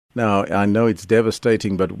Now, I know it's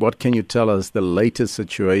devastating, but what can you tell us the latest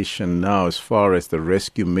situation now as far as the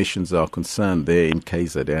rescue missions are concerned there in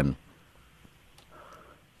KZN?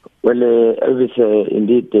 Well, Elvis,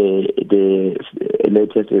 indeed, the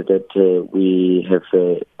latest is that we have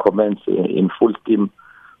commenced in full steam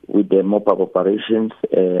with the mop-up operations.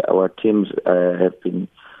 Our teams have been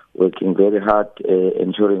working very hard,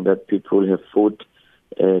 ensuring that people have food,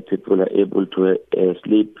 people are able to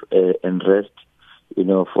sleep and rest. You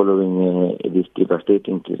know, following this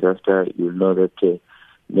devastating disaster, you know that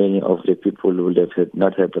many of the people will have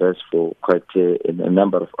not had rest for quite a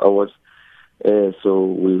number of hours. So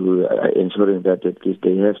we are ensuring that at least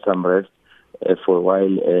they have some rest for a while,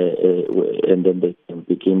 and then they can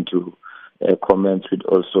begin to commence with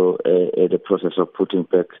also the process of putting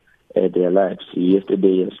back their lives.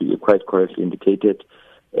 Yesterday, as you quite correctly indicated,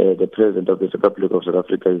 the President of the Republic of South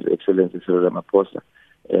Africa, His Excellency Cyril Ramaphosa,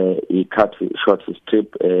 he cut short his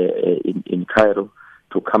trip in Cairo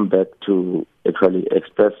to come back to actually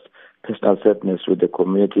express personal sadness with the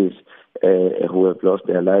communities who have lost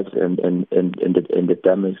their lives and the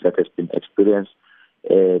damage that has been experienced.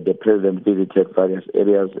 The President visited various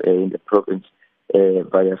areas in the province, they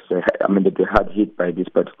were hard hit by this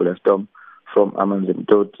particular storm, from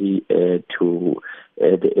Amanzimtoti to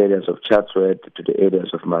the areas of Chatsworth, to the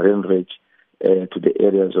areas of Marine Ridge, to the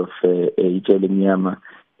areas of Ijeli-Mnyama.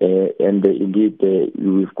 And indeed,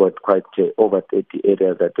 we've got quite over 30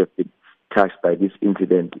 areas that have been touched by this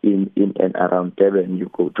incident in and around Durban. You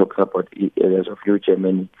could talk about areas of New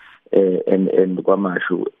Germany and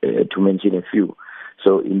Kwamashu, to mention a few.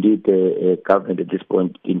 So indeed, the government at this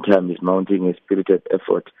point in time is mounting a spirited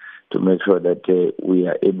effort to make sure that we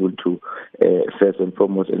are able to, first and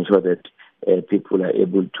foremost, ensure that people are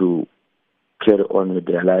able to carry on with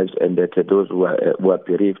their lives, and that those who are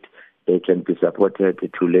bereaved, they can be supported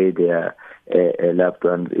to lay their loved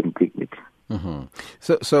ones in dignity. Mm-hmm.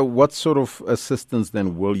 So what sort of assistance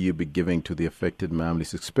then will you be giving to the affected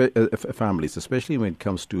families, especially when it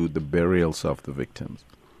comes to the burials of the victims?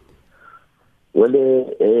 Well,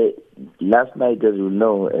 last night, as you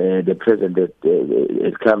know, the President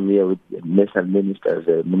has come here with national ministers,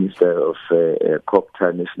 Minister of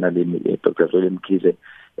COGTA nationally, Dr. Zweli Mkhize,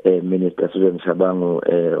 Minister Susan Shabangu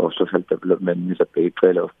of Social Development, Minister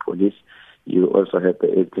Peitwela of Police. You also have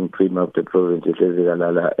the acting Premier of the province,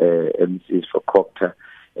 Galala, MCs for COGTA,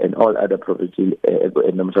 and all other provinces, and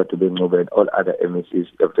all other MCs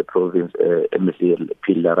of the province,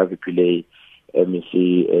 MEC Ravi Pillay, MEC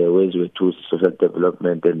Wezwe Social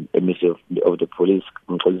Development, and MEC of the Police,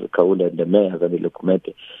 Kaula, and the Mayor, Zanele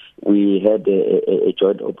Kumete. We had a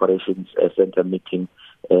joint operations center meeting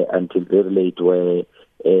until very late, where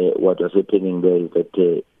what was happening there is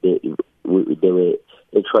that they were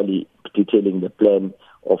actually detailing the plan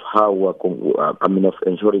of how of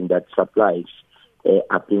ensuring that supplies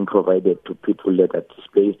are being provided to people that are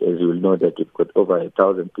displaced. As you will know, that we've got over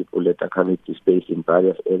 1,000 people that are coming displaced in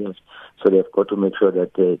various areas. So they've got to make sure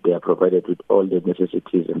that they are provided with all the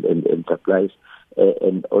necessities and supplies,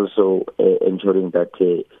 and also ensuring that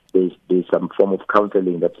there's some form of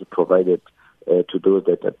counseling that is provided to those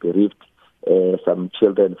that are bereaved. Some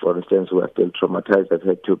children, for instance, who are still traumatized, have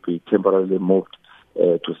had to be temporarily moved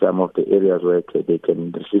to some of the areas where they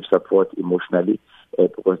can receive support emotionally,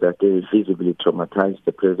 because they're visibly traumatized.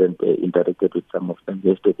 The President interacted with some of them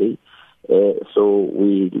yesterday. So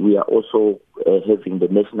we are also having the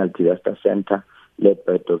National Disaster Center led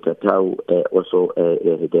by Dr. Tau.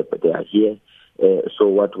 They are here. So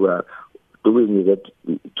what we are doing is that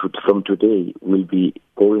from today we'll be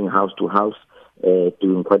going house to house,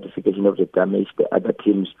 doing quantification of the damage. The other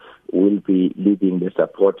teams will be leading the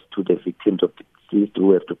support to the victims of the deceased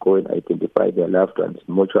who have to go and identify their loved ones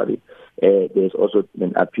in mortuary. There's also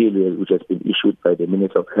an appeal which has been issued by the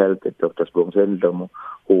Minister of Health, Dr. Sibongiseni Dhlomo,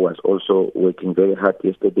 who was also working very hard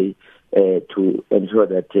yesterday to ensure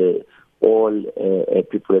that all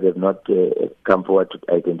people that have not come forward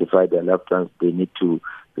to identify their loved ones, they need to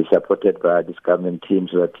be supported by this government team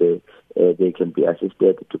so that they can be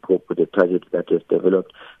assisted to cope with the tragedy that has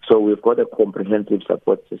developed. So we've got a comprehensive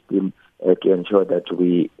support system to ensure that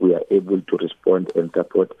we are able to respond and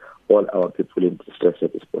support all our people in distress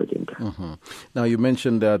at this point in time. Mm-hmm. Now, you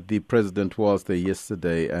mentioned that the President was there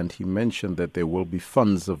yesterday, and he mentioned that there will be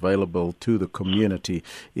funds available to the community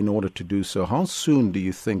in order to do so. How soon do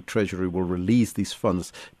you think Treasury will release these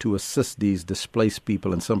funds to assist these displaced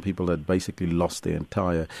people and some people that basically lost their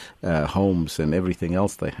entire homes and everything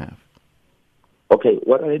else they have? Okay,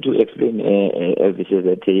 what I need to explain, Elvis, is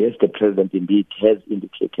that yes, the President indeed has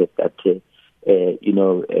indicated that the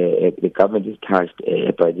government is touched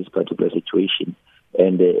by this particular situation,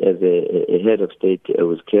 And as a head of state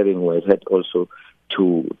was carrying, was had also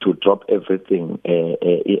to drop everything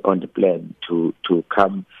on the plan to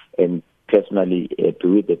come and personally be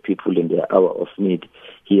with the people in their hour of need.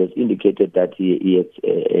 He has indicated that he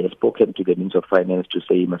has spoken to the Minister of Finance to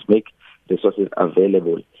say he must make resources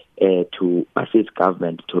available to assist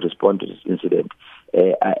government to respond to this incident.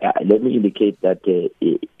 Let me indicate that,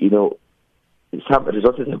 some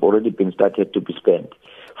resources have already been started to be spent.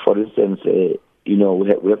 For instance,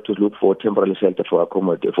 we have to look for temporary shelter to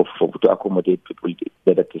accommodate people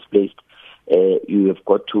that are displaced. You have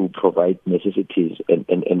got to provide necessities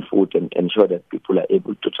and food and ensure that people are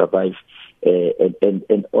able to survive,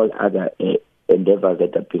 and all other endeavors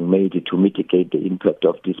that are being made to mitigate the impact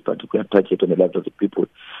of this particular tragedy on the lives of the people.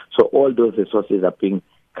 So all those resources are being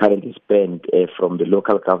currently spent from the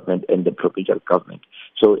local government and the provincial government.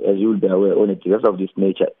 So as you will be aware, on a disaster of this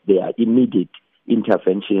nature, there are immediate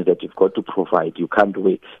interventions that you've got to provide. You can't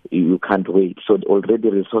wait. So already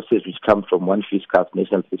resources which come from one fiscal,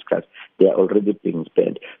 national fiscal, they are already being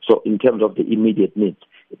spent. So in terms of the immediate needs,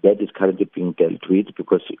 that is currently being dealt with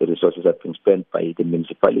because resources are being spent by the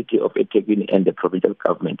municipality of eThekwini and the provincial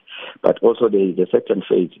government. But also the second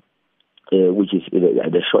phase, which is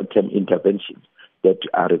the short-term interventions that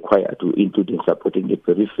are required to include in supporting the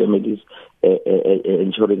bereaved families,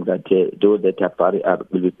 ensuring that those that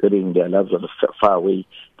will be burying their loved ones far away,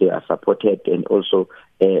 they are supported, and also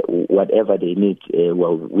whatever they need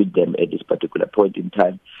with them at this particular point in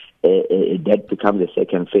time. That becomes the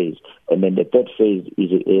second phase. And then the third phase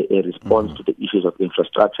is a response to the issues of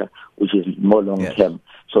infrastructure, which is more long-term. Yes.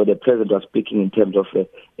 So the President was speaking in terms of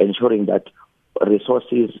ensuring that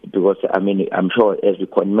resources, because I'm sure as we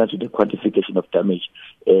commence with the quantification of damage,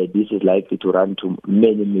 this is likely to run to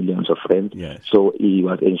many millions of rands. Yes. So he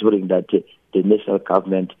was ensuring that the national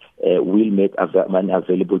government will make money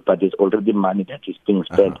available, but there's already money that is being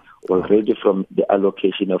spent already from the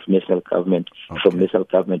allocation of national government, from national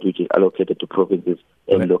government which is allocated to provinces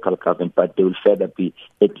and local government, but there will further be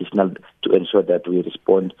additional to ensure that we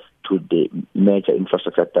respond to the major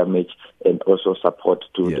infrastructure damage and also support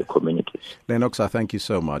to the communities. Lennox, I thank you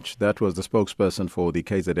so much. That was the spokesperson for the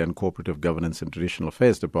KZN Cooperative Governance and Traditional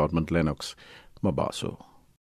Affairs Department, Lennox Mabaso.